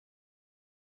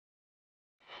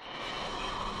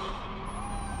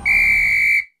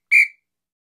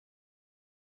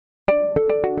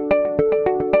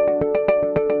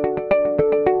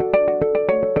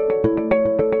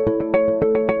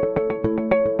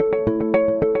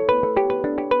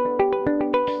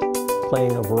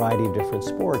playing a variety of different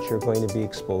sports, you're going to be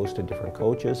exposed to different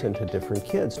coaches and to different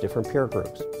kids, different peer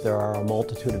groups. There are a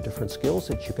multitude of different skills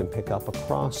that you can pick up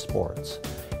across sports,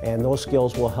 and those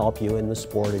skills will help you in the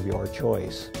sport of your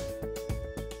choice.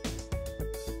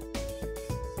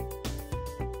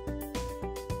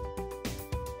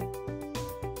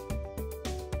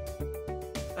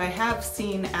 I have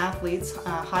seen athletes,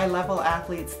 high-level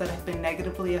athletes, that have been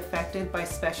negatively affected by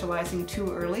specializing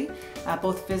too early,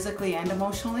 both physically and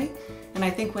emotionally. And I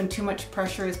think when too much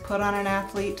pressure is put on an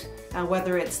athlete,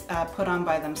 whether it's put on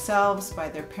by themselves, by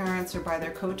their parents, or by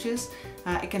their coaches,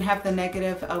 it can have the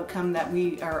negative outcome that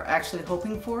we are actually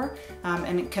hoping for,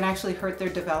 and it can actually hurt their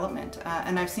development.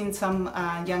 And I've seen some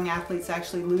young athletes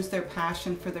actually lose their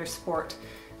passion for their sport,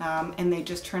 and they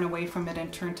just turn away from it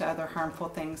and turn to other harmful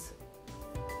things.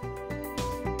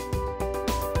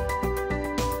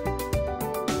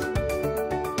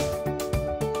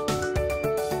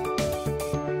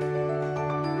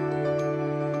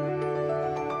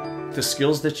 The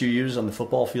skills that you use on the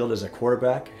football field as a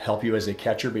quarterback help you as a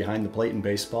catcher behind the plate in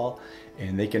baseball,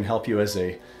 and they can help you as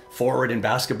a forward in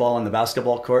basketball on the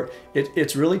basketball court.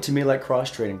 It's really, to me, like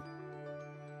cross-training.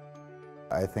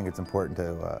 I think it's important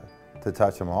to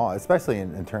touch them all, especially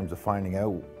in terms of finding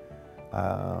out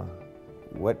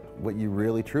what you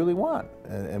really truly want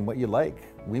and what you like.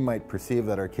 We might perceive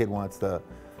that our kid wants to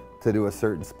do a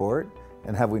certain sport,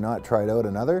 and have we not tried out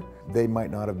another, they might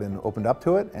not have been opened up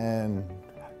to it, and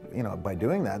you know, by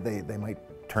doing that, they might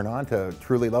turn on to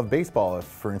truly love baseball if,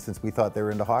 for instance, we thought they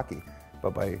were into hockey.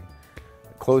 But by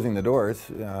closing the doors,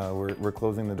 we're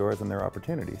closing the doors on their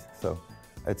opportunities. So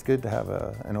it's good to have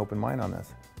an open mind on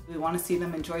this. We want to see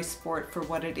them enjoy sport for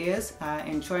what it is,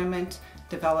 enjoyment,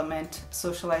 development,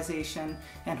 socialization,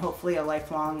 and hopefully a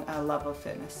lifelong love of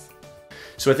fitness.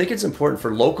 So I think it's important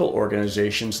for local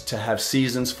organizations to have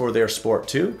seasons for their sport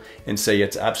too, and say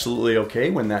it's absolutely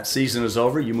okay when that season is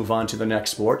over, you move on to the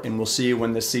next sport, and we'll see you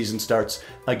when this season starts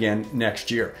again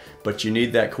next year. But you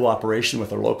need that cooperation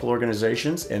with our local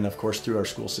organizations and of course through our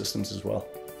school systems as well.